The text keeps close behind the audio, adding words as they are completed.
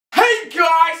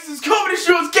guys, it's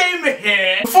KSIO's Gamer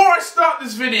here. Before I start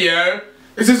this video,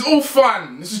 this is all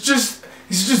fun. This is just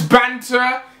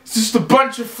banter. It's just a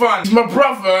bunch of fun. He's my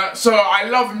brother, so I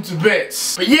love him to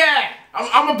bits. But yeah,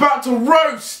 I'm about to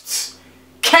roast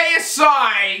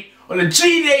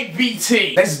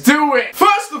KSIOlajidebt. Let's do it.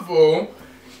 First of all,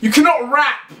 you cannot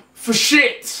rap for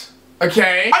shit.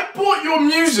 Okay? I bought your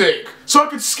music so I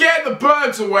could scare the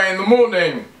birds away in the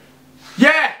morning.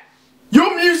 Yeah.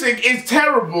 Your music is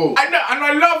terrible. I know, and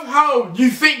I love how you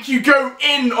think you go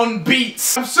in on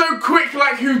beats. I'm so quick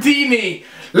like Houdini.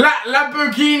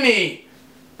 Lamborghini.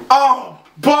 Oh,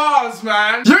 bars,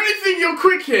 man. The only thing you're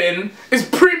quick in is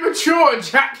premature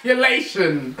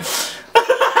ejaculation.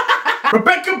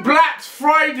 Rebecca Black's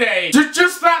Friday.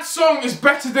 Just that song is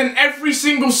better than every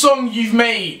single song you've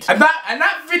made. And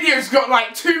that video's got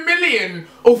like 2 million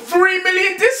or 3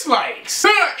 million dislikes.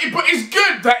 But it's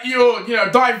good that you're,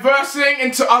 diversing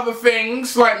into other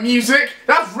things like music.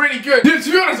 That's really good. Dude,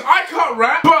 to be honest, I can't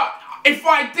rap, but if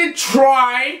I did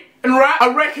try and rap, I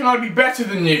reckon I'd be better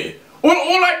than you. All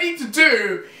I need to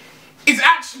do is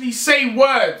actually say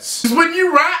words. Because when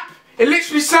you rap, it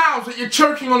literally sounds like you're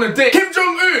choking on a dick. Kim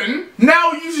Jong-un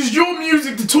now uses your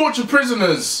music to torture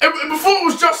prisoners. Before it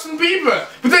was Justin Bieber.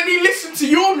 But then he listened to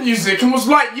your music and was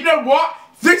like, you know what?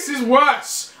 This is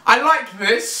worse. I like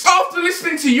this. After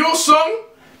listening to your song,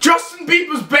 Justin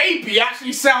Bieber's Baby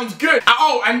actually sounds good.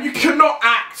 Oh, and you cannot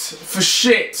act for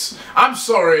shit. I'm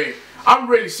sorry. I'm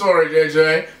really sorry,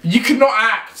 JJ. You cannot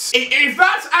act. If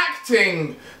that's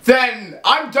acting, then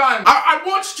I'm done. I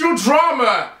watched your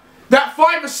drama. That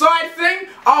five-a-side thing?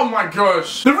 Oh my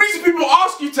gosh. The reason people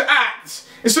ask you to act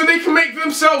is so they can make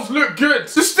themselves look good.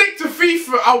 Just stick to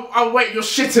FIFA. Oh wait, you're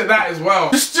shit at that as well.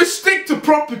 Just stick to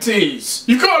properties.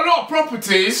 You've got a lot of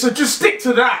properties, so just stick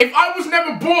to that. If I was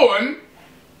never born,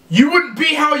 you wouldn't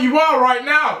be how you are right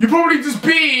now. You'd probably just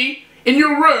be in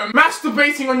your room,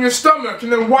 masturbating on your stomach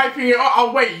and then wiping it off.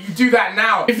 Oh wait, you do that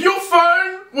now. If your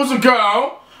phone was a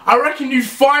girl, I reckon you'd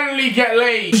finally get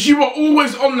laid, because you were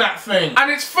always on that thing. And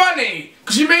it's funny,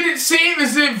 because you made it seem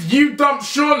as if you dumped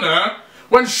Shauna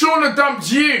when Shauna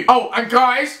dumped you. Oh, and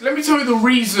guys, let me tell you the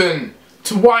reason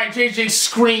to why JJ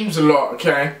screams a lot,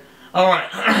 okay?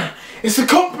 Alright. It's to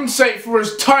compensate for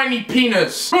his tiny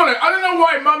penis. I don't know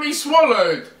why Mummy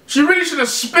swallowed. She really should have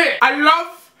spit. I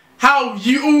love how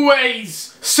you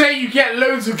always say you get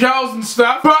loads of girls and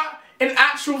stuff, but in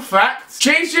actual fact,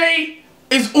 JJ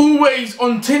is always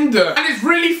on Tinder. And it's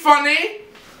really funny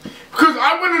because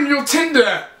I went on your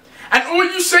Tinder and all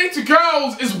you say to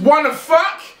girls is wanna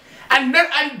fuck, and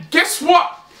guess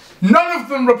what? None of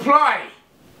them reply.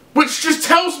 Which just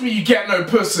tells me you get no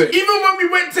pussy. Even when we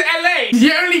went to LA,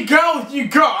 the only girl you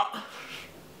got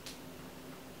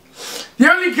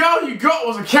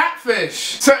was a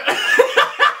catfish. So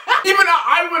even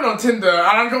I went on Tinder and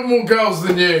I got more girls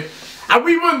than you. And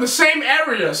we were in the same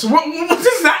area, so what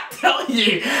does that tell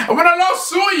you? And when I last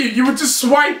saw you, you were just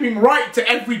swiping right to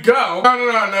every girl.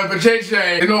 No, but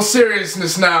JJ, in all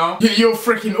seriousness now, you're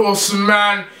freaking awesome,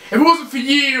 man. If it wasn't for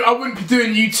you, I wouldn't be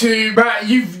doing YouTube. But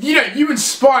you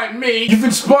inspired me. You've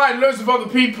inspired loads of other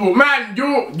people. Man,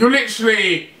 you're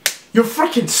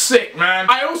freaking sick, man.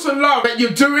 I also love that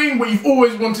you're doing what you've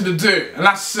always wanted to do, and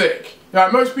that's sick.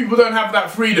 Most people don't have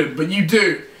that freedom, but you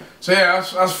do. So yeah,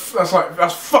 that's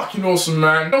fucking awesome,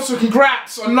 man. Also,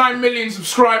 congrats on 9 million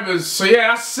subscribers. So yeah,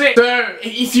 that's sick. So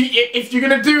if you're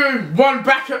gonna do one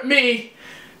back at me,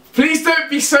 please don't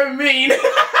be so mean.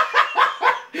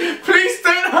 Please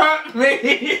don't hurt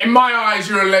me. In my eyes,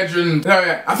 you're a legend. No,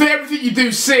 yeah, I think everything you do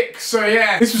is sick. So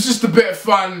yeah, this was just a bit of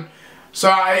fun. So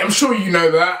I'm sure you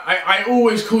know that. I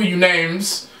always call you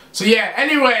names. So yeah,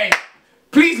 anyway.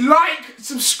 Please like,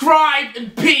 subscribe,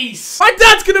 and peace. My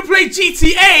dad's gonna play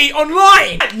GTA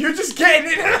online. You're just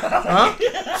getting it. Huh?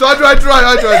 So I try.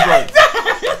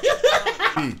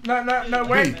 No,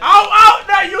 wait. Oh,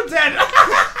 no, you're dead.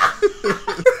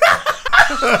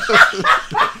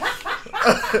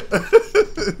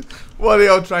 Why are they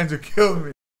all trying to kill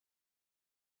me?